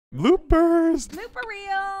Bloopers! Blooper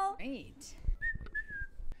reel! Great.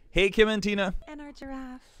 Hey, Kim and Tina. And our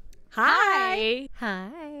giraffe. Hi.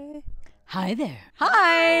 Hi. Hi there.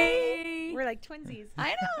 Hi. We're like twinsies.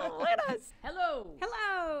 I know. Look at us. Hello.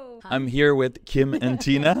 Hello. I'm here with Kim and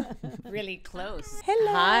Tina. Really close.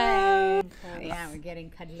 Hello. Hi. Yeah, we're getting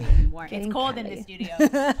cuddly more. Getting It's cold cuddly. in the studio.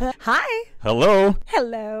 Hi. Hello.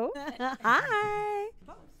 Hello. Hi.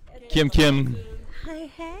 Kim.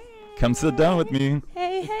 Hi, hey. Come sit down with me.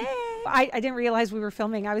 Hey, hey. I didn't realize we were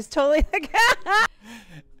filming. I was totally like,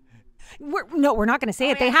 we're not going to say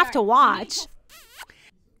it. They have to watch.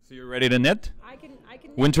 So you're ready to knit? I can.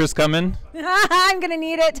 Winter's coming. I'm going to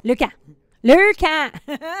need it. Luca.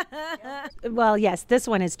 Well, yes, this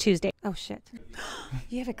one is Tuesday. Oh, shit.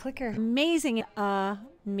 You have a clicker. Amazing.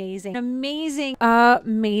 Amazing. Amazing.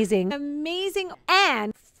 Amazing. Amazing.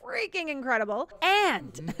 And freaking incredible.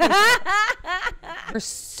 And you're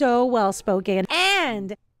so well spoken.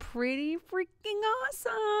 And pretty freaking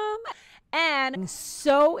awesome. And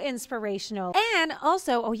so inspirational. And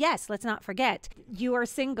also, oh yes, let's not forget, you are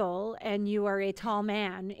single and you are a tall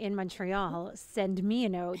man in Montreal. Send me a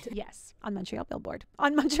note. Yes, on Montreal Billboard.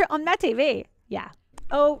 On MAtv. Yeah.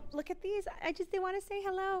 Oh, look at these. They want to say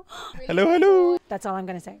hello. Hello. That's all I'm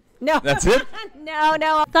going to say. No. That's it?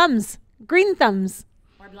 No. Thumbs. Green thumbs.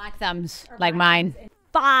 Or black thumbs, like mine.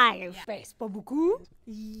 5.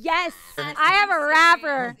 Yes. I have a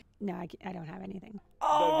rapper. No, I don't have anything.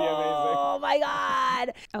 Oh my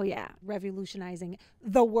God. Oh yeah. Revolutionizing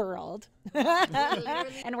the world.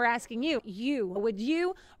 And we're asking you, would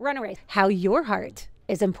you run a race? How your heart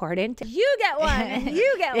is important. You get one, and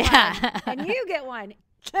you get one, and you get one.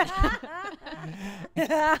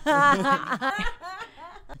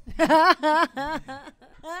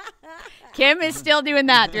 Kim is still doing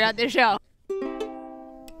that throughout the show.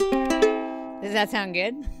 Does that sound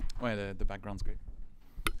good? Wait, the background's great.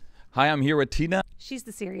 Hi, I'm here with Tina. She's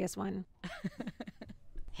the serious one.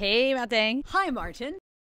 Hey, Martin. Hi, Martin.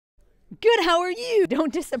 Good, how are you?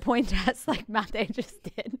 Don't disappoint us like Martin just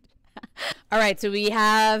did. All right, so we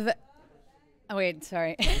have... Oh, wait,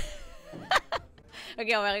 sorry.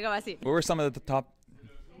 Okay, on va recommencer. What were some of the top?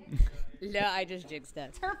 No, I just jinxed it.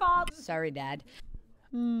 It's her fault. Sorry, Dad.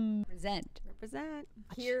 Represent.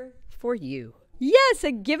 Here for you. Yes,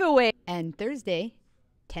 a giveaway. And Thursday,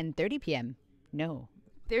 10:30 p.m. No.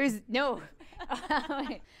 There's no.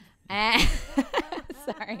 Wait.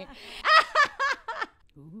 Sorry.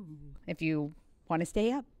 If you want to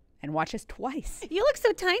stay up and watch us twice. You look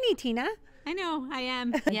so tiny, Tina. I know, I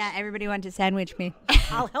am. Yeah, everybody wanted to sandwich me.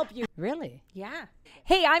 I'll help you. Really? Yeah.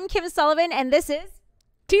 Hey, I'm Kim Sullivan, and this is...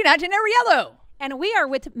 Tina Tenneriello. And we are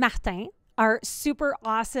with Martin, our super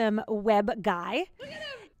awesome web guy. Look at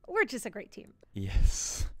him. We're just a great team.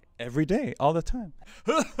 Yes. Every day, all the time.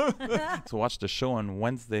 So watch the show on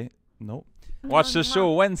Wednesday. No. Watch the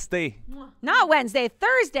show Wednesday. Not Wednesday,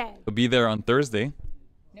 Thursday. We'll be there on Thursday.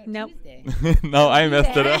 No, Nope. Tuesday. No, I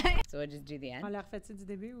messed it up. So we'll just do the end.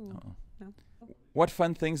 What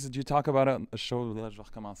fun things did you talk about on the show? Là, je vais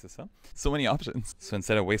recommencer ça. So many options. So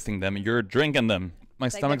instead of wasting them, you're drinking them. My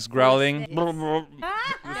stomach's growling.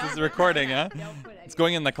 This is recording, huh? It's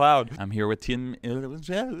going in the cloud. I'm here with Tim. It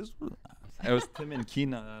was Tim and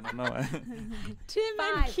Kina. I don't know. Tim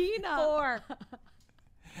and Kina. 4.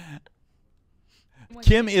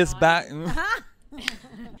 Kim is back.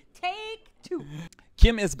 Take 2.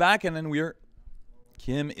 Kim is back, and then we're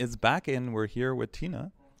here with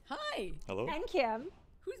Tina. Hi. Hello. And Kim.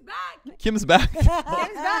 Who's back? Kim's back. Kim's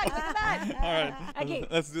back. All right. Okay.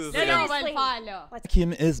 Let's do this No, again. no.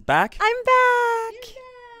 Kim is back. I'm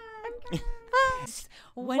back.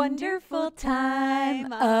 Wonderful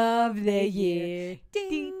time of the year.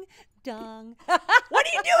 Ding dong. What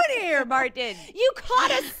are you doing here, Martin? You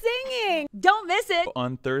caught us singing. Don't miss it.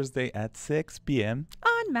 On Thursday at 6 p.m.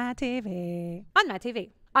 On MAtv. On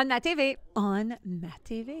MAtv. On MAtv. On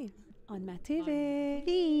MAtv. On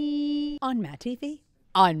MAtv. On MAtv.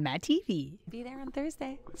 On MAtv. Be there on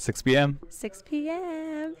Thursday. 6 p.m. 6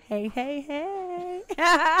 p.m. Hey, hey, hey.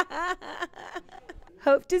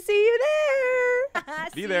 Hope to see you there.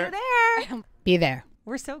 Be See there. you there. Be there.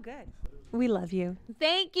 We're so good. We love you.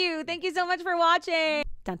 Thank you. Thank you so much for watching.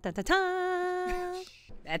 Dun, dun, dun, dun.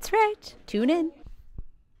 That's right. Tune in.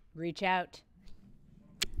 Reach out.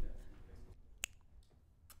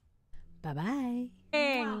 Bye-bye.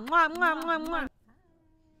 Mwah, mwah, mwah, mwah.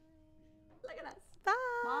 Look at us.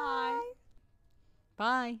 Bye.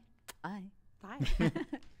 Bye. Bye. Bye.